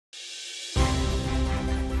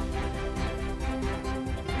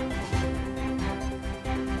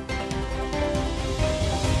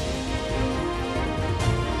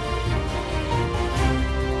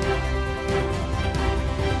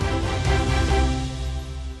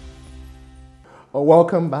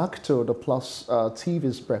Welcome back to the Plus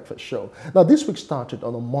TV's Breakfast Show. Now, this week started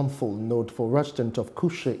on a mournful note for residents of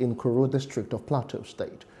Kushe in Kuru district of Plateau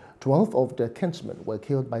State. 12 of their kinsmen were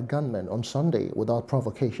killed by gunmen on Sunday without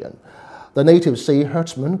provocation. The natives say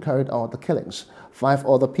herdsmen carried out the killings. 5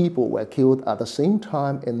 other people were killed at the same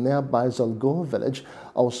time in nearby Zalgo village,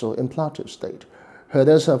 also in Plateau State.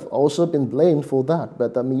 Herders have also been blamed for that,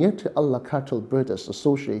 but the Miete Allah Cattle Breeders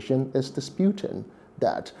Association is disputing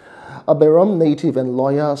that. A Beram native and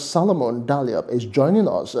lawyer Solomon Dalyop is joining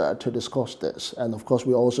us to discuss this. And of course,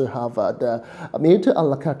 we also have the Miete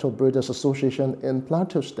Allah Cattle Breeders Association in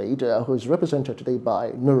Plateau State, who is represented today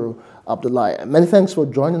by Abdullahi. Many thanks for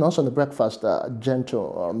joining us on the breakfast,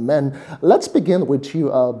 gentlemen. Let's begin with you,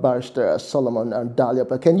 Barrister Solomon and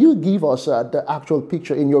Dalyop. Can you give us the actual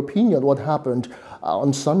picture, in your opinion, what happened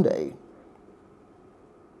on Sunday?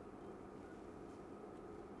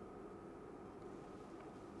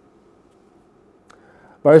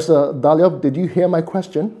 Barrister Dalyop, did you hear my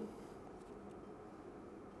question?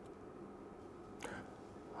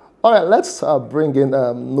 All right, let's bring in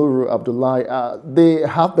Abdullahi. There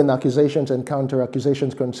have been accusations and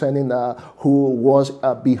counter-accusations concerning who was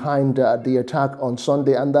behind the attack on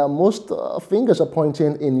Sunday, and most fingers are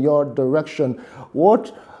pointing in your direction.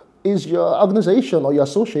 What is your organization, or your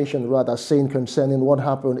association rather, saying concerning what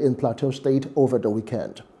happened in Plateau State over the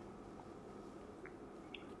weekend?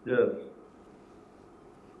 Yes.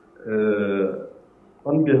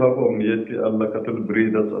 On behalf of Miete Allah Cattle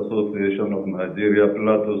Breeders Association of Nigeria,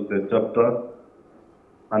 Plateau State Chapter,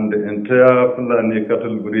 and the entire Fulani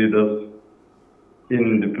cattle breeders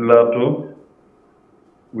in the Plateau,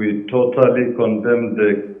 we totally condemn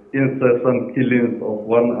the incessant killings of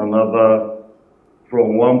one another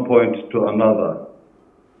from one point to another.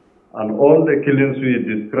 And all the killings, we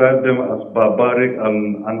describe them as barbaric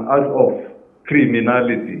and an act of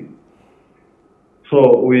criminality. So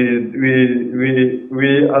we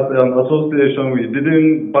as an association, we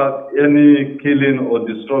didn't back any killing or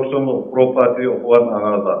destruction of property of one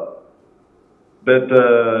another. But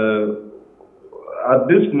at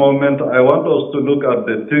this moment, I want us to look at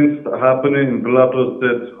the things happening in Plateau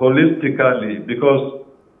State holistically, because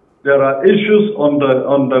there are issues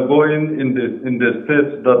undergoing in the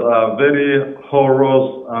state that are very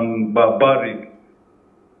horrors and barbaric,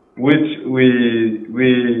 which we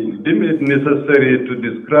deem it necessary to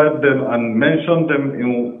describe them and mention them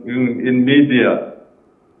in media.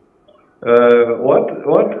 What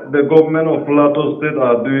the government of Plateau State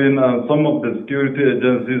are doing, and some of the security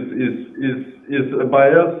agencies, is a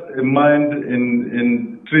biased mind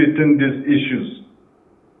in treating these issues.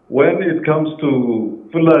 When it comes to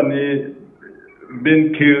Fulani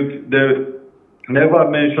being killed, they never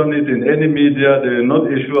mention it in any media. They will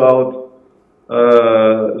not issue out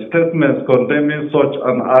statements condemning such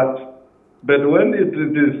an act. But when it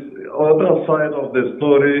is other side of the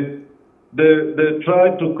story, they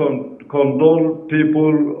try to condole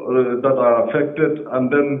people that are affected, and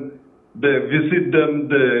then they visit them,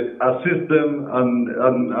 they assist them,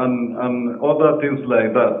 and other things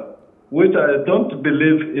like that, which I don't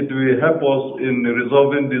believe it will help us in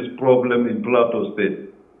resolving this problem in Plateau State.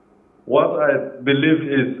 What I believe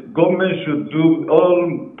is government should do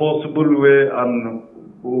all possible way and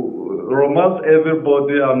romance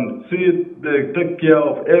everybody and see they take care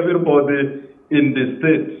of everybody in the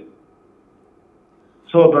state,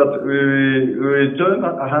 so that we join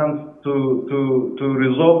hands to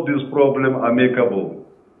resolve this problem amicable.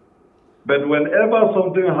 But whenever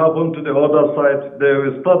something happens to the other side, they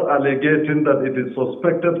will start alleging that it is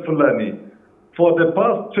suspected Fulani. For the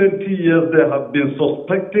past 20 years, they have been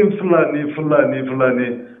suspecting Fulani,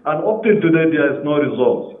 and up till today, there is no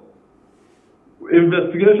result.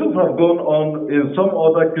 Investigations have gone on in some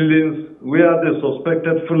other killings where they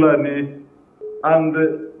suspected Fulani, and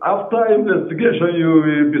after investigation, you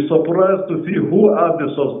will be surprised to see who are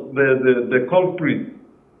the culprits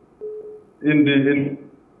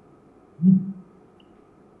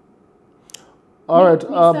All right,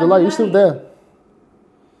 Abdullahi, you still there?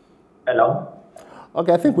 Hello.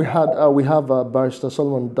 Okay, I think we have Barrister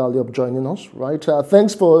Solomon Dalyop joining us, right?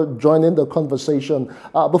 Thanks for joining the conversation.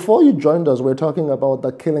 Before you joined us, we're talking about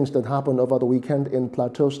the killings that happened over the weekend in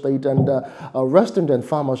Plateau State, and residents and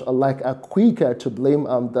farmers alike are quicker to blame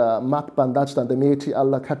the MACBAN, that's the Miete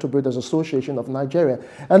Allah Cattle Breeders Association of Nigeria,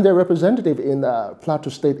 and their representative in Plateau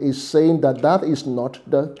State is saying that that is not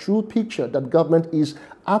the true picture, that government is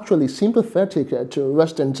actually sympathetic to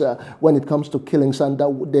residents when it comes to killings, and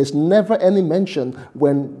there's never any mention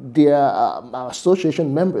when their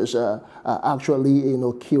association members are actually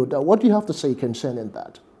killed. What do you have to say concerning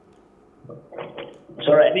that?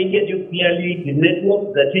 Sorry, I didn't get you clearly. The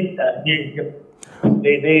network, that is,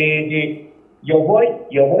 Your voice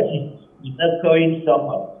is echoing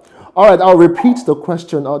somehow. All right, I'll repeat the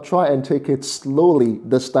question. I'll try and take it slowly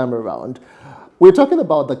this time around. We're talking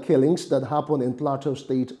about the killings that happened in Plateau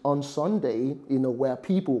State on Sunday, where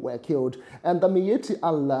people were killed. And the Miyetti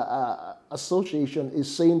Allah Association is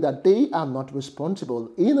saying that they are not responsible,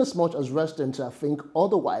 in as much as residents think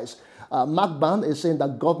otherwise. MACBAN is saying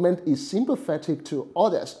that government is sympathetic to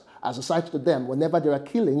others. As a side to them, whenever there are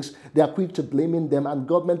killings, they are quick to blaming them, and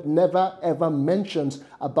government never ever mentions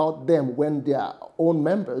about them when their own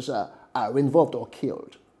members are involved or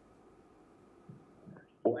killed.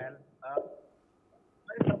 Well,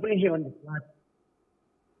 what's happening here on the flat?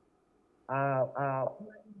 I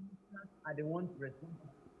don't want to respond.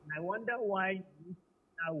 I wonder why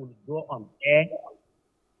I will go on air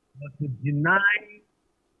but to deny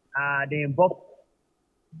the involvement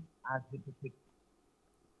as the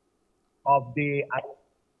of the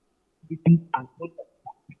activities and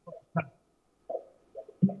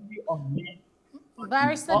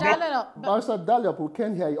Barrister Dalyop, we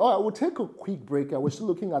can't hear you. All right, we'll take a quick break. We're still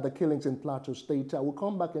looking at the killings in Plateau State. We'll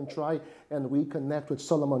come back and try and reconnect with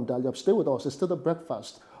Solomon Dalyop. Stay with us. It's still The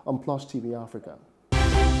Breakfast on Plus TV Africa.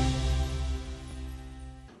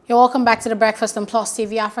 You're welcome back to The Breakfast on Plus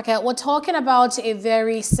TV Africa. We're talking about a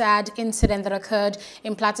very sad incident that occurred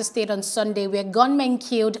in Plateau State on Sunday, where gunmen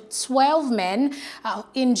killed 12 men,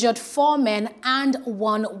 injured 4 men and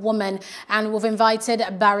 1 woman. And we've invited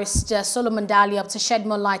Barrister Solomon Dalyop to shed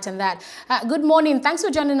more light on that. Good morning. Thanks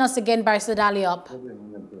for joining us again, Barrister Dalyop.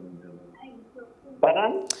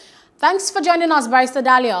 Pardon? Thanks for joining us, Barrister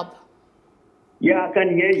Dalyop. Yeah, I can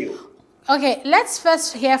hear you. Okay, let's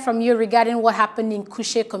first hear from you regarding what happened in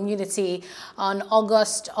Kushe community on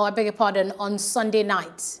on Sunday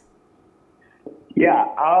night. Yeah,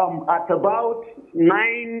 at about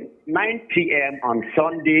 9 p.m. on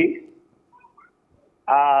Sunday,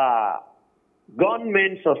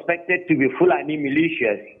 gunmen suspected to be Fulani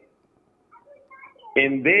militias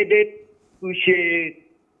invaded Kushe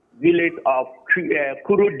village of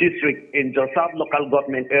Kuru district in the South local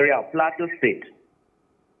government area of Plateau State.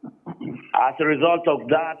 As a result of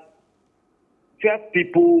that, 12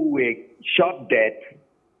 people were shot dead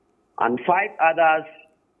and 5 others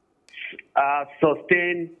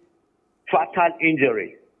sustained fatal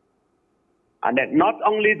injury. And then not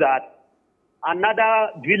only that, another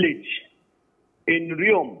village in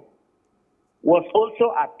Riom was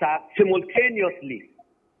also attacked simultaneously.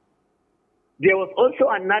 There was also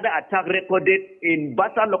another attack recorded in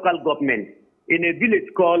Basa local government in a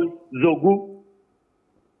village called Zogu,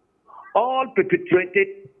 all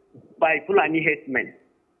perpetrated by Fulani headsmen.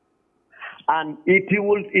 And it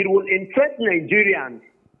will interest Nigerians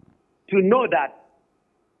to know that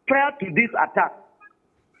prior to this attack,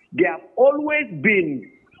 there have always been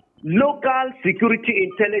local security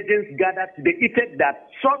intelligence gathered to the effect that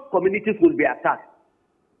such communities will be attacked.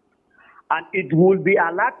 And it will be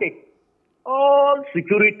alerted. All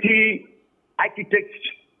security architects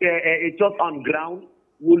just on ground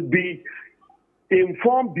will be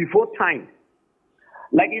informed before time.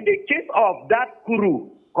 Like in the case of that Kuru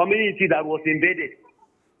community that was invaded,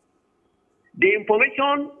 the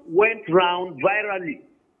information went round virally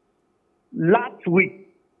last week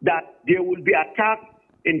that there will be attack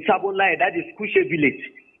in Sabonlai, that is Kushe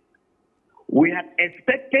village. We had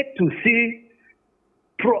expected to see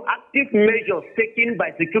proactive measures taken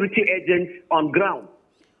by security agents on ground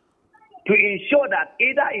to ensure that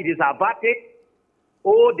either it is averted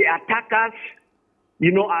or the attackers,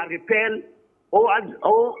 are repelled, or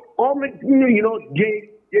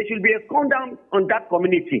there should be a countdown on that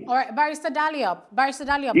community. All right, Barrister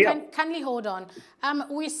Dalyop, yeah. kindly hold on.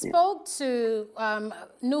 We spoke to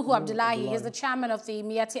Abdullahi. He's the chairman of the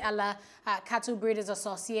Miyetti Allah Cattle Breeders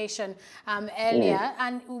Association earlier,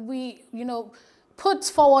 and we, put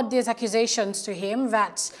forward these accusations to him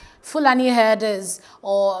that Fulani herders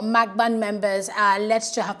or MACBAN members are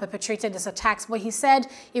alleged to have perpetrated these attacks, but he said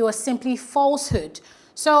it was simply falsehood.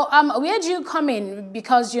 So where do you come in?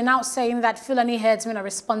 Because you're now saying that Fulani herdsmen are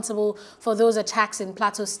responsible for those attacks in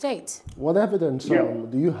Plateau State. What evidence do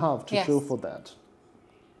you have to show for that?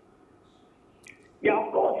 Yeah,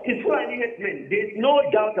 of course, it's Fulani herdsmen. There's no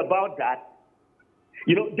doubt about that.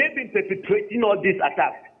 They've been perpetrating all these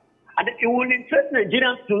attacks. And it will interest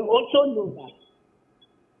Nigerians to also know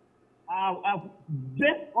that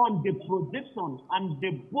based on the projection and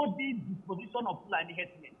the body disposition of Fulani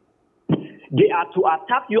herdsmen, they are to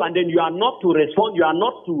attack you and then you are not to respond, you are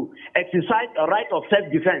not to exercise a right of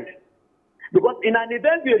self-defense. Because in an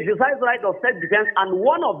event you exercise right of self-defense and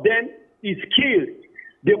one of them is killed,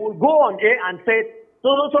 they will go on air and say,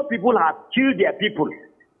 so people have killed their people.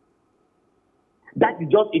 That is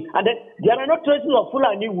just it. And then there are no traces of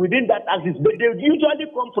Fulani within that axis, but they usually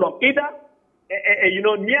come from either,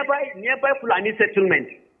 nearby Fulani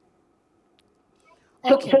settlements.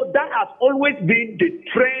 Okay. So that has always been the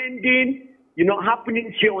trending,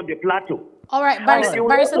 happening here on the plateau. All right, Barrister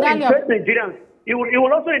Dalyop. It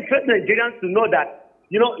will also interest Nigerians to know that,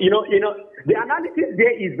 the analysis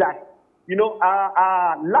there is that,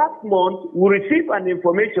 last month we received an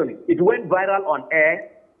information. It went viral on air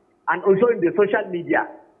and also in the social media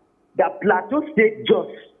that Plateau State just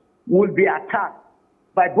will be attacked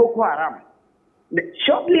by Boko Haram.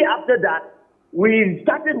 Shortly after that, we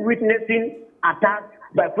started witnessing attacks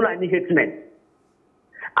by Fulani herdsmen.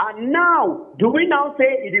 And now, do we now say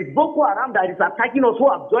it is Boko Haram that is attacking us who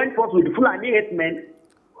have joined force with the Fulani herdsmen,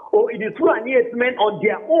 or it is Fulani herdsmen on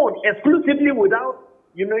their own, exclusively without,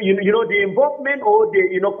 the involvement or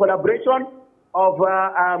the, collaboration of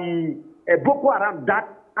Boko Haram that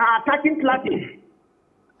are attacking Plateau?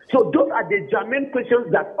 So those are the germane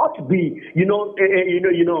questions that ought to be,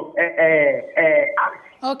 asked.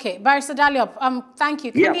 Okay, Barrister Dalyop, thank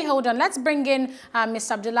you. Kindly hold on. Let's bring in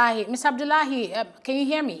Ms. Abdullahi. Ms. Abdullahi, can you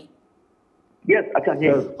hear me? Yes, I can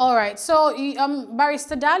hear you. All right. So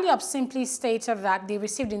Barrister Dalyop simply stated that they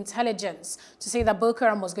received intelligence to say that Boko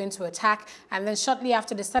Haram was going to attack, and then shortly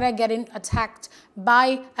after they started getting attacked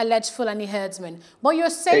by alleged Fulani herdsmen. But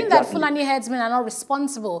you're saying that Fulani herdsmen are not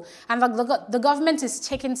responsible and the government is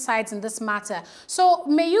taking sides in this matter. So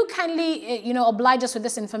may you kindly, oblige us with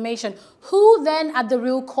this information. Who then are the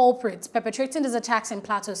real culprits perpetrating these attacks in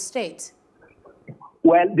Plateau State?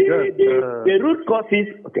 Well, the root cause is,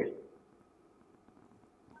 okay.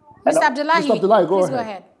 Mr. Abdullahi, go please ahead. go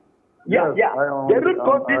ahead. The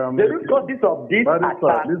root causes of this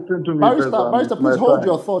attack. Listen to me, Barrister, please hold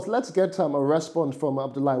your thoughts. Let's get a response from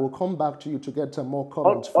Abdullahi. We'll come back to you to get more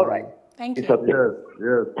comments. All right. Thank you. Yes.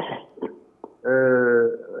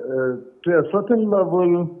 To a certain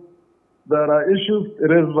level, there are issues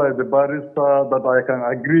raised by the barrister that I can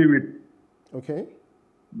agree with. Okay.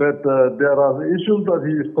 But there are issues that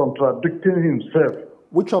he is contradicting himself.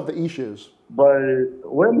 Which of the issues?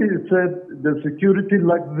 When he said the security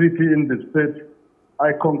laxity in the state,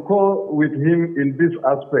 I concur with him in this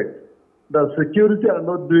aspect, that security are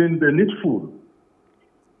not doing the needful.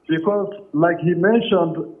 Because, like he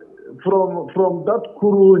mentioned, from that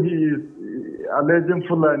Kuru he is alleging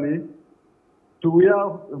Fulani to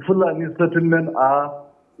where Fulani settlements are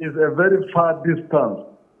is a very far distance.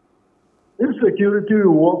 If security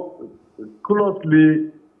will work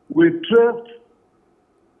closely, we trace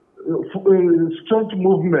strange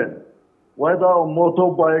movement, whether on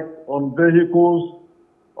motorbike, on vehicles,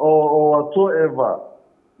 or whatsoever.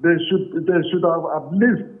 They should have at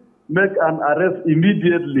least make an arrest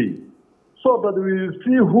immediately, so that we will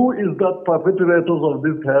see who is that perpetrators of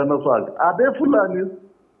this heinous act. Are they Fulanis?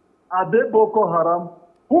 Are they Boko Haram?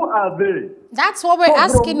 Who are they? That's what we're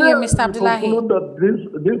asking you, Mr. Abdullahi.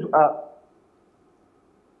 That these are.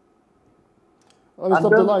 Mr.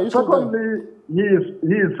 Abdullahi, secondly, he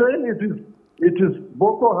is saying it is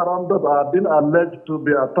Boko Haram that are being alleged to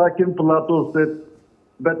be attacking Plateau State,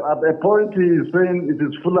 but at a point he is saying it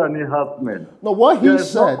is Fulani herdsmen. No, what he there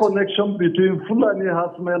is said. no connection between Fulani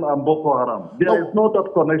herdsmen and Boko Haram. There is no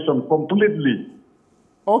that connection completely.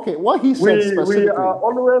 Okay, what he said specifically. We are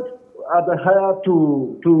always adhere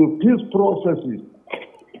to peace processes,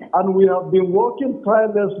 and we have been working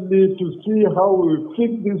tirelessly to see how we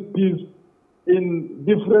fix this peace in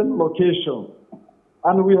different locations.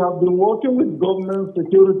 And we have been working with government,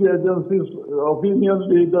 security agencies, opinion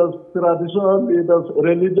leaders, traditional leaders,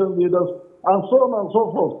 religion leaders, and so on and so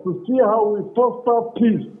forth, to see how we foster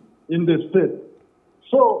peace in the state.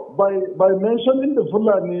 So by mentioning the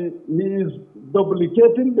Fulani, he is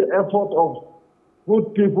duplicating the effort of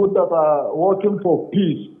good people that are working for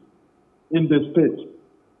peace in the state.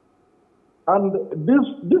 And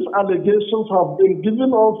these allegations have been giving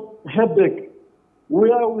us headache,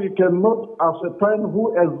 where we cannot ascertain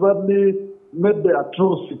who exactly made the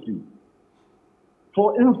atrocity.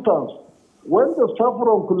 For instance, when the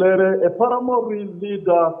Saffron Kulere, a paramount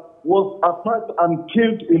leader, was attacked and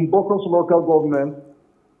killed in Boko's local government,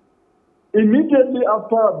 immediately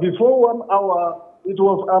after, before 1 hour, it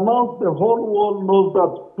was announced the whole world knows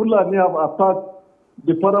that Fulani have attacked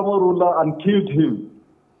the paramount ruler and killed him.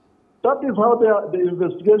 That is how the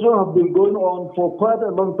investigation has been going on for quite a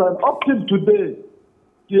long time. Up till today,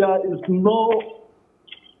 there is no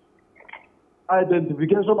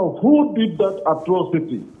identification of who did that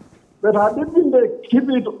atrocity. But had it been they keep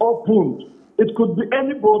it open, it could be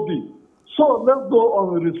anybody. So let's go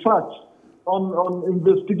on research, on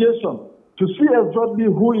investigation, to see exactly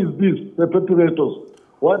who is these perpetrators.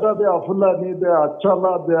 Whether they are Fulani, they are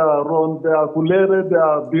Chala, they are Ron, they are Kulere, they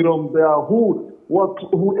are Birom, they are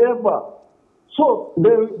whoever. So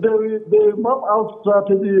they map out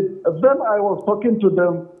strategy. Then I was talking to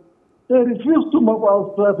them. They refused to map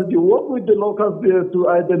out strategy. Work with the locals there to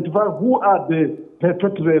identify who are the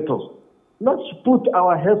perpetrators. Let's put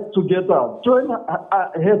our heads together, join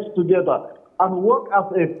our heads together, and work as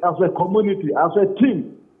a community, as a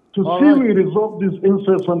team, to we resolve this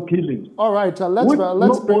incessant killing. All right,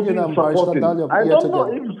 let's bring in Barrister Dalyop. I don't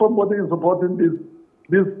know if somebody is supporting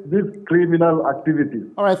this criminal activity.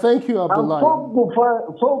 All right, thank you, Abdullahi.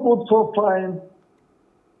 So good, so fine.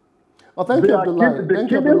 Oh, thank you, Abdullahi.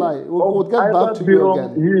 Thank you, Abdullahi. We'll get back to you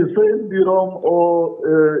again. He is saying Birom or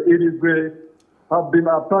Irigwe have been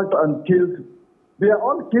attacked and killed. Their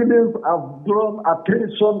own killings have drawn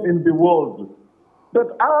attention in the world.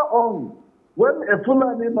 But our own, when a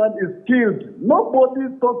Fulani man is killed, nobody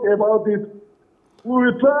talks about it. We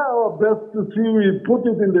will try our best to see we put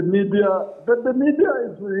it in the media, but the media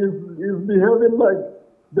is behaving like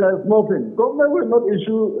there is nothing. Government will not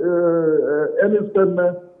issue any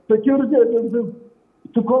statement. Security agencies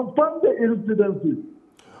to confirm the incidences.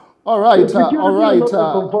 All right, Mr.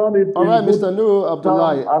 Nuru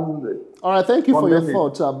Abdullahi. All right, thank you for your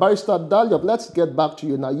thoughts. Barrister Dalyop, let's get back to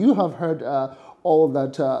you now. You have heard all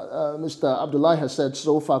that Mr. Abdullahi has said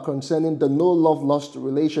so far concerning the no love lost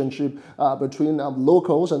relationship between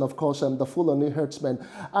locals and of course the Fulani herdsmen.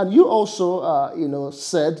 And you also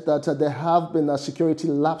said that there have been security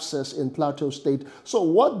lapses in Plateau State. So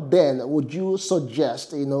what then would you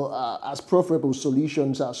suggest as preferable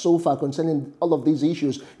solutions so far concerning all of these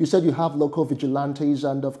issues? You said you have local vigilantes,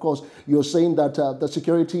 and of course you're saying that the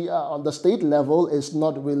security on the state level is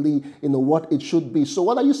not really what it should be. So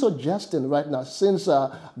what are you suggesting right now? Since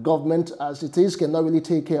government, as it is, cannot really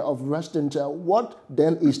take care of residents, what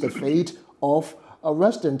then is the fate of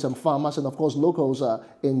residents and farmers and, of course, locals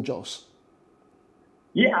in Jos?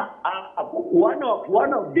 Yeah, one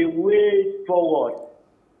of the ways forward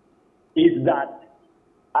is that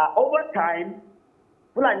over time,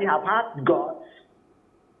 Fulani have had guts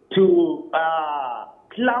to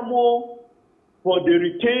clamor for the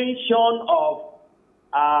retention of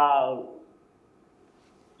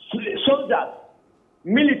soldiers,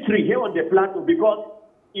 military here on the Plateau, because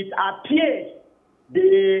it appears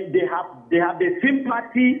they have the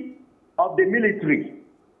sympathy of the military.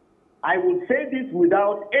 I will say this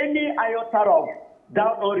without any iota of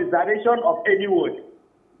doubt or reservation of any word,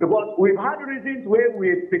 because we've had reasons where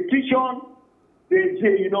we petition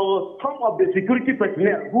some of the security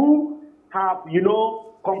personnel who have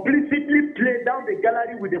complicitly played down the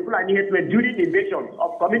gallery with the Fulani herdsmen during invasions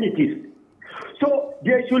of communities. So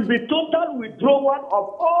there should be total withdrawal of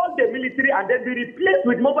all the military and then be replaced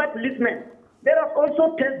with mobile policemen. Let us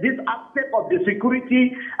also test this aspect of the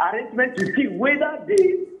security arrangement to see whether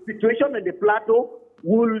the situation in the Plateau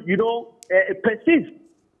will, persist.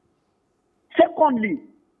 Secondly,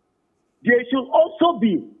 there should also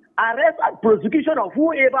be arrest and prosecution of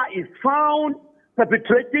whoever is found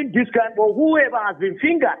perpetrating this crime or whoever has been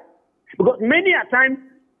fingered. Because many a time,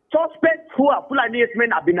 suspects who are Fulani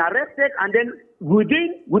herdsmen have been arrested, and then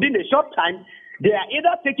within a short time, they are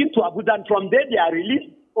either taken to Abuja, and from there they are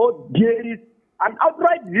released, or there is an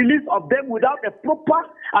outright release of them without a proper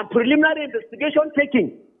and preliminary investigation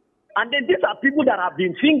taking. And then these are people that have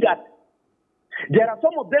been fingered. There are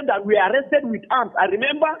some of them that were arrested with arms. I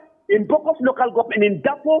remember in Bokos local government in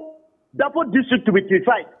Dapo district to be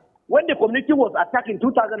precise, when the community was attacked in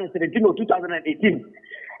 2017 or 2018,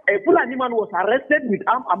 a Fulani man was arrested with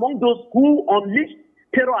arms among those who unleashed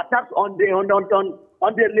terror attacks on the locals,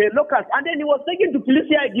 and then he was taken to police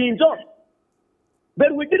CID in Jos.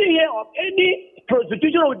 But we didn't hear of any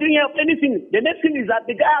prosecution, or we didn't hear of anything. The next thing is that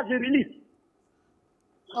the guy has been released.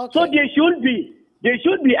 Okay. So there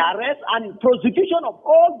should be arrest and prosecution of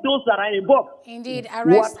all those that are involved. Indeed,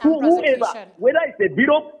 arrest and prosecution. Whether it's the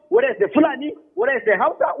Biro, whether it's the Fulani, whether it's the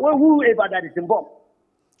Hausa, or whoever that is involved.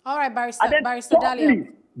 All right, Barrister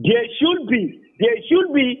Dalyop. There should be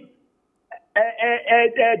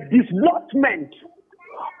a displacement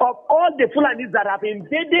of all the Fulanis that have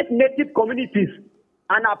invaded native communities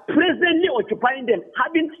and are presently occupying them,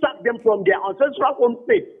 having sacked them from their ancestral home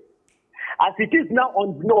state. As it is now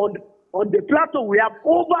on the Plateau, we have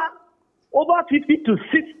over 50 to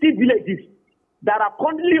 60 villages that are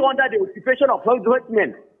currently under the occupation of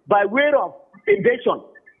herdsmen by way of invasion,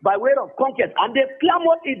 by way of conquest, and the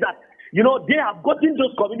clamor is that they have gotten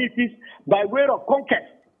those communities by way of conquest,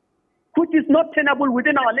 which is not tenable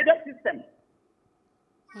within our legal system.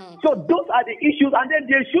 So those are the issues, and then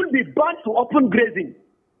there should be ban to open grazing.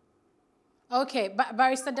 Okay,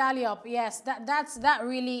 Barrister Dalyop, yes, that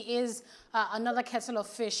really is another kettle of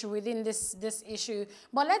fish within this issue.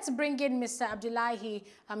 But let's bring in Mr. Abdullahi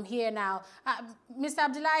here now. Mr.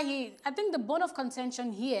 Abdullahi, I think the bone of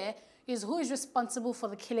contention here is who is responsible for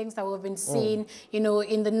the killings that we've been seeing, you know,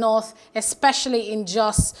 in the north, especially in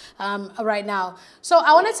Jos right now. So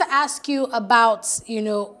I wanted to ask you about, you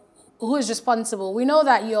know, who is responsible. We know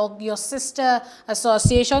that your sister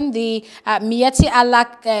association, the Miyetti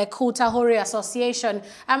Allah Kutahori Association,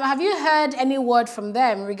 have you heard any word from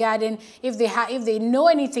them regarding if they know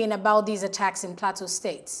anything about these attacks in Plateau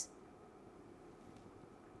State?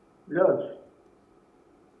 Yes.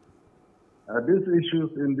 These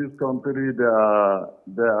issues in this country, they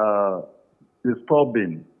are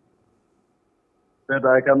disturbing. But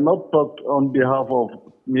I cannot talk on behalf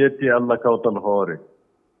of Miyetti Allah Kutahori.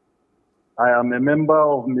 I am a member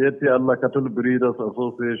of Miyetti Allah Cattle Breeders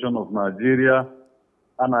Association of Nigeria,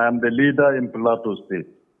 and I am the leader in Plateau State.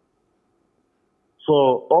 So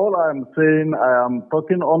all I am saying, I am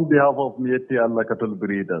talking on behalf of Miyetti Allah Cattle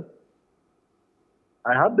Breeders.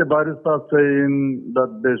 I had the barrister saying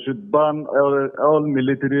that they should ban all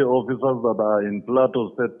military officers that are in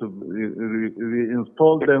Plateau State to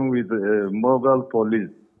reinstall them with mobile police,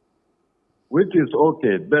 which is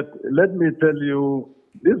okay. But let me tell you,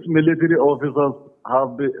 these military officers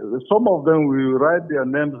have some of them will write their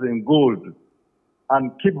names in gold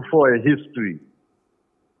and keep for a history.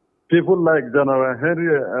 People like General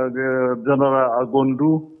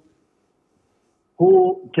Agondu,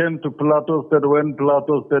 who came to Plateau State when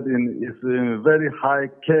Plateau State is in very high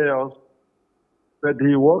chaos, but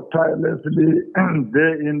he worked tirelessly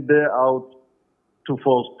day in, day out to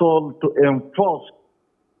forestall, to enforce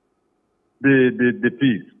the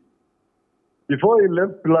peace. Before he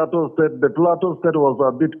left Plateau State, the Plateau State was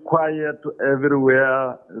a bit quiet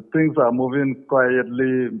everywhere. Things are moving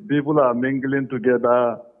quietly. People are mingling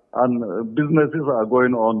together, and businesses are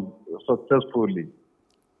going on successfully.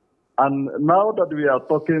 And now that we are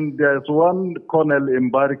talking, there's one colonel in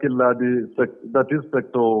Barikiladi, that is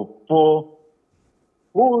Sector 4,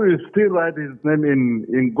 who is still writing his name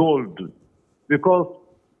in gold, because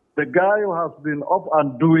the guy who has been up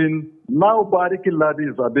and doing, now Barikiladi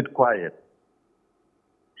is a bit quiet.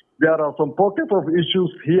 There are some pockets of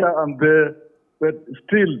issues here and there, but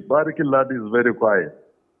still Barikiladi is very quiet.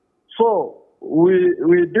 So we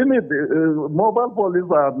didn't, mobile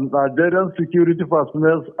police are Nigerian security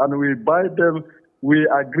personnel, and we buy them. We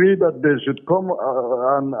agree that they should come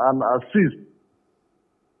and assist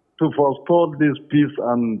to forestall this peace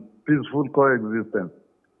and peaceful coexistence.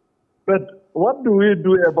 But what do we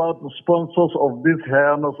do about the sponsors of this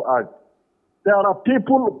heinous act? There are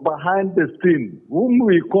people behind the scene, whom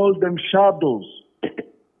we call them shadows.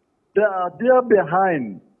 They are there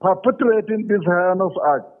behind, perpetrating this heinous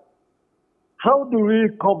act. How do we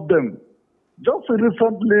cope them? Just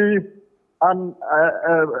recently, an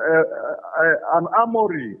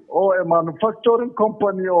armory or a manufacturing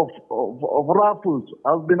company of rifles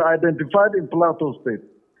has been identified in Plateau State.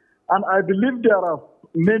 And I believe there are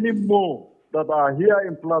many more that are here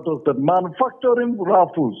in Plateau State manufacturing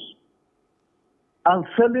rifles and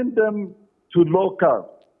selling them to locals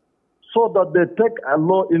so that they take a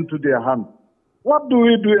law into their hands. What do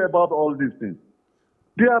we do about all these things?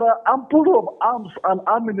 There are ample of arms and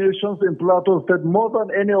ammunition in Plateau State more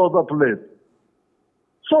than any other place.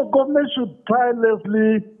 So government should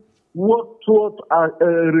tirelessly work towards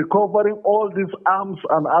recovering all these arms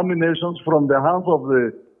and ammunition from the hands of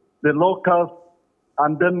the locals,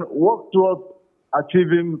 and then work towards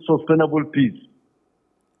achieving sustainable peace.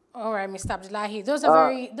 All right, Mr. Abdullahi, those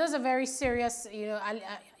are very serious,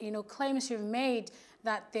 claims you've made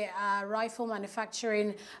that there are rifle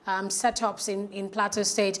manufacturing setups in Plateau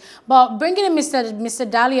State. But bringing in Mr.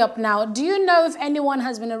 Dalyop now, do you know if anyone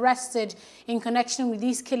has been arrested in connection with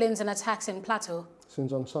these killings and attacks in Plateau?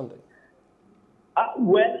 Since on Sunday. I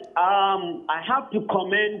have to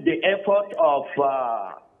commend the effort of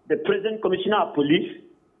the present Commissioner of Police,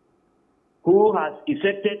 who has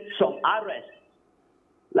effected some arrests.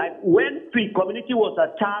 Like when the community was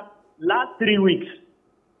attacked last 3 weeks,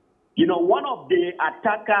 one of the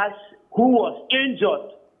attackers who was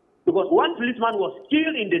injured, because one policeman was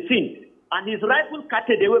killed in the scene, and his rifle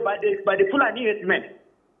carted away by the Fulani herdsmen.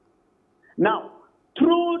 Now,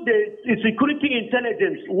 through the security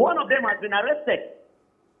intelligence, one of them has been arrested.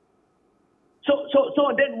 So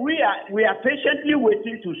then we are patiently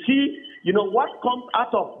waiting to see, what comes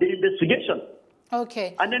out of the investigation.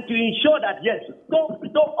 Okay. And then to ensure that, yes,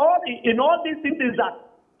 in all these things is that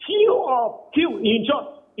few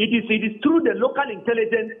injured. It is through the local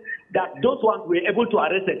intelligence that those ones were able to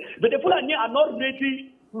arrest it. But the Fulani are not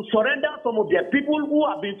ready to surrender some of their people who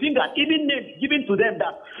have been fingered, even names given to them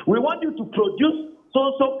that we want you to produce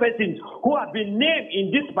so persons who have been named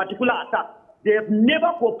in this particular attack. They have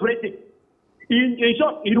never cooperated. In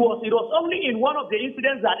short, it was only in one of the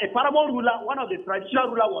incidents that a paramount ruler, one of the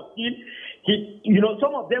traditional ruler, was killed.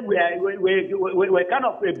 Some of them were kind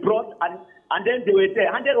of brought and then they were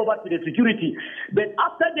handed over to the security. But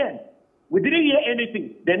after them, we didn't hear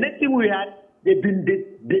anything. The next thing we had, they've been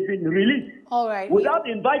released. All right. Without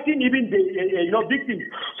inviting even the victims.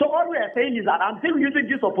 So all we are saying is that I'm still using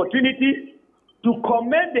this opportunity to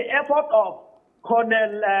commend the effort of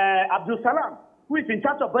Colonel Abdul-Salam, who is in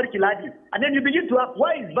charge of Barkiladi. And then you begin to ask,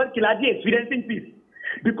 why is Barkiladi experiencing peace?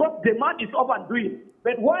 Because the man is up and doing.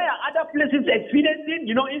 But why are other places experiencing,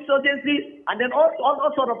 insurgency and then all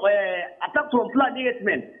sort of attacks from Fulani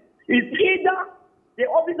men? It's either the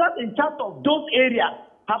officers in charge of those areas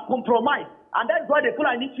have compromised, and that's why the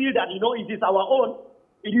Fulani feel that, it is our own.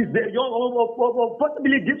 It is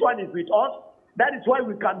possibly this one is with us. That is why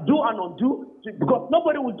we can do and undo, because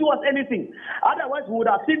nobody will do us anything. Otherwise, we would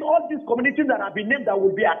have seen all these communities that have been named that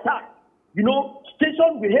will be attacked.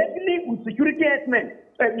 Stationed heavily with security herdsmen,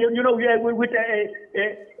 with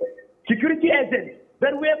security agents.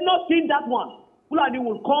 But we have not seen that one. Fulani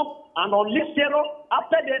will come and unleash terror.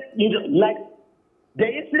 After that, like the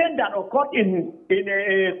incident that occurred in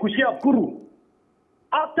Kushia of Kuru.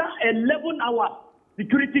 After 11 hours,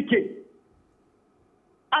 security came.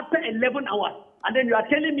 After 11 hours. And then you are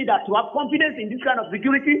telling me that you have confidence in this kind of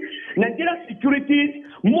security. Nigerian securities,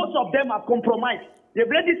 most of them are compromised. They've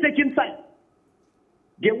already taken sides.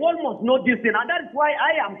 The world must know this thing. And that is why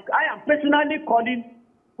I am personally calling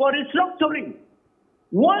for restructuring.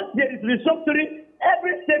 Once there is restructuring,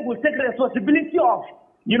 every state will take responsibility of,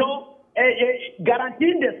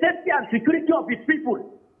 guaranteeing the safety and security of its people.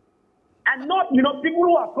 And not, people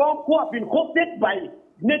who have come, who have been hosted by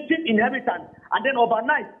native inhabitants, and then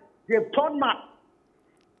overnight, they've turned mad,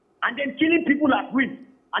 and then killing people at will,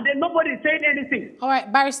 and then nobody is saying anything. All right,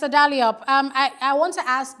 Barrister Dalyop, I want to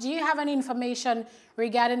ask, do you have any information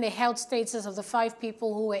regarding the health status of the 5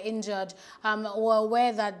 people who were injured, or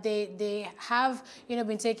aware that they have,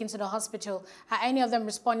 been taken to the hospital? Are any of them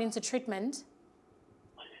responding to treatment?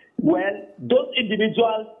 Well, those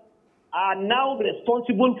individuals are now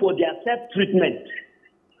responsible for their self-treatment.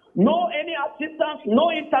 No any assistance,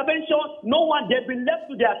 no intervention, no one. They've been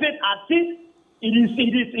left to their fate as if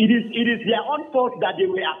it is their own fault that they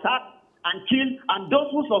were attacked and killed, and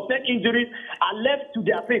those who suffered injuries are left to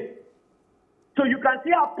their fate. So you can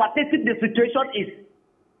see how pathetic the situation is.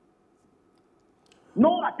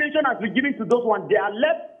 No attention has been given to those ones. They are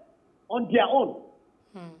left on their own.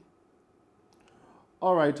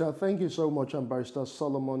 All right, thank you so much, Barrister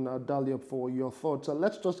Solomon Dalyop, for your thoughts.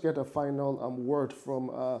 Let's just get a final word from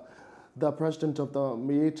the president of the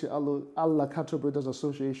MACBAN Allah Cattle Breeders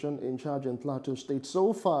Association in charge in Plateau State.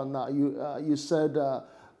 So far now, you said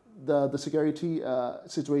the security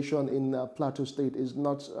situation in Plateau State is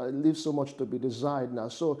not leaves so much to be desired now.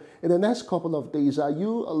 So in the next couple of days, are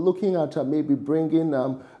you looking at maybe bringing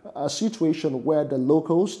a situation where the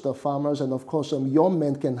locals, the farmers, and of course your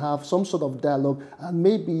men can have some sort of dialogue and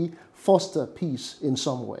maybe foster peace in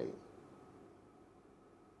some way?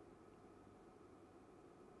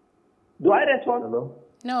 Do I respond? Hello?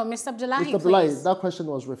 No, Mr. Abdullahi, Mr. Abdullahi, please. that question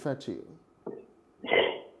was referred to you.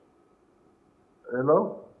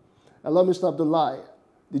 Hello? Hello, Mr. Abdullahi.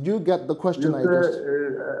 Did you get the question I just...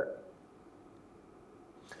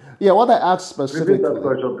 Yeah, what I asked specifically... Repeat that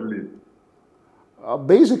question, please.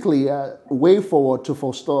 Basically, way forward to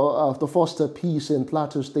foster peace in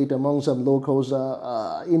Plateau State among some locals,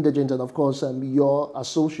 indigents, and of course your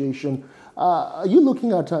association. Are you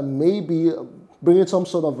looking at maybe bringing some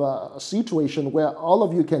sort of a situation where all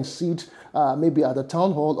of you can sit maybe at a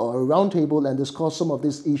town hall or a round table and discuss some of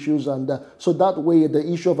these issues, and so that way the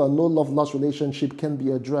issue of a no love lost relationship can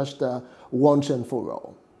be addressed once and for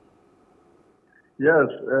all? Yes,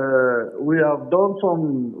 we have done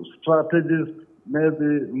some strategies,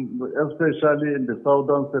 maybe especially in the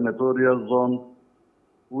southern senatorial zone,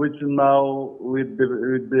 which now, with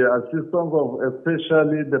the assistance of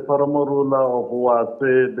especially the paramount ruler of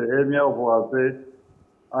Huase, the emir of Huase,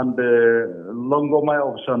 and the Longomai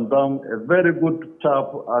of Shandam, a very good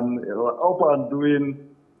chap and up and doing.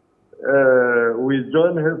 We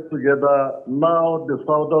join heads together. Now the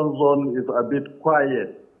southern zone is a bit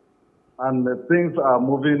quiet and things are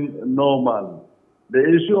moving normal. The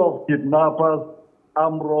issue of kidnappers,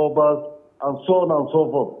 armed robbers, and so on and so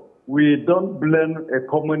forth, we don't blame a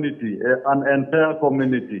community, an entire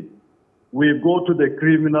community. We go to the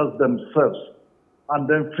criminals themselves. and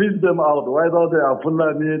then fish them out, whether they are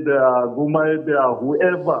Fulani, they are Gumai, they are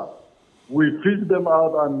whoever. We fish them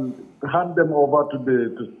out and hand them over to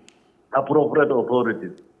the appropriate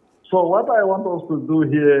authorities. So what I want us to do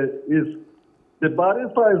here is, the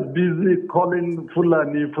barrister is busy calling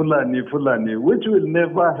Fulani, Fulani, Fulani, which will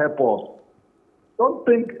never help us. Don't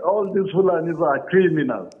think all these Fulanis are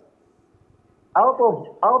criminals. Out of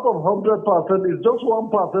 100%, it's just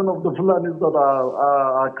 1% of the Fulanis that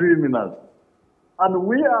are criminals. And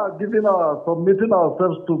we are submitting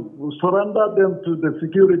ourselves to surrender them to the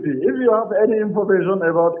security. If you have any information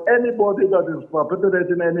about anybody that is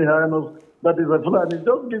perpetrating any heinous that is a Fulani,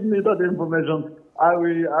 just give me that information. I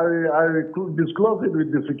will disclose it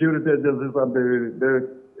with the security agencies, and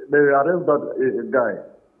they arrest that guy.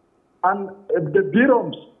 And the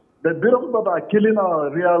Biroms that are killing our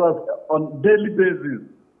realists on daily basis,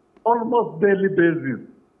 almost daily basis.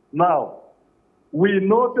 Now, we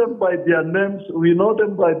know them by their names, we know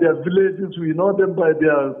them by their villages, we know them by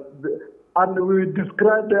their, and we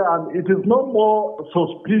describe them, and it is no more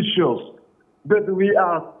suspicious, but we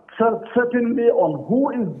are certainly on who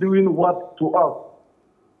is doing what to us.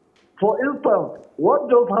 For instance, what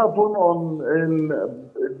just happened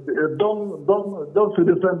just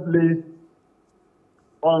recently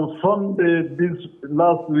on Sunday this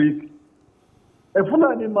last week, a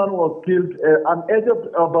Fulani man was killed, an aged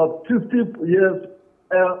about 60 years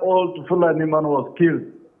old Fulani man was killed.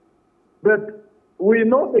 But we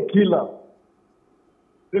know the killer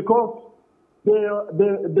because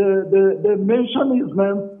they mentioned his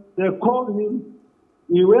name, they called him,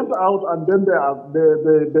 he went out, and then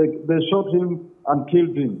they shot him and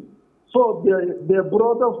killed him. So their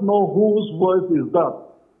brothers know whose voice is that.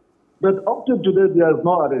 But up to today, there is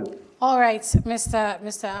no arrest. All right, Mr.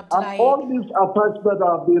 Abdullahi. And all these attacks that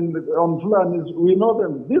have been on Fulanis, we know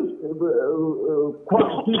them. These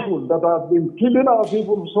people that have been killing our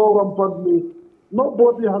people so rampantly,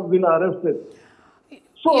 nobody has been arrested.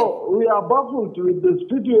 So we are baffled with the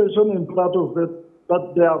situation in Plateau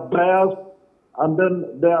that they are biased, and then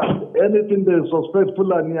anything they suspect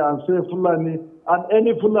Fulani and say Fulani, and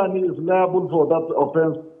any Fulani is liable for that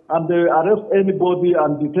offense, and they arrest anybody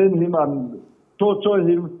and detain him and torture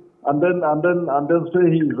him, and then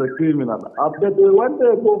say he is a criminal. But when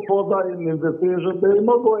they go further in investigation, they will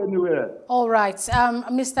not go anywhere. All right.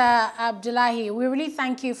 Mr. Abdullahi, we really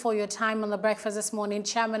thank you for your time on the breakfast this morning,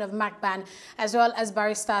 Chairman of MACBAN, as well as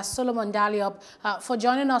Barrister Solomon Dalyop, for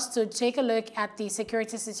joining us to take a look at the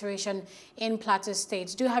security situation in Plateau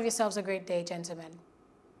State. Do have yourselves a great day, gentlemen.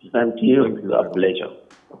 Thank you. It's a pleasure.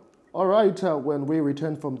 All right, when we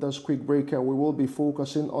return from this quick break, we will be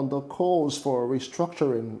focusing on the calls for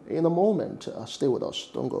restructuring in a moment. Stay with us.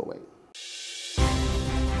 Don't go away.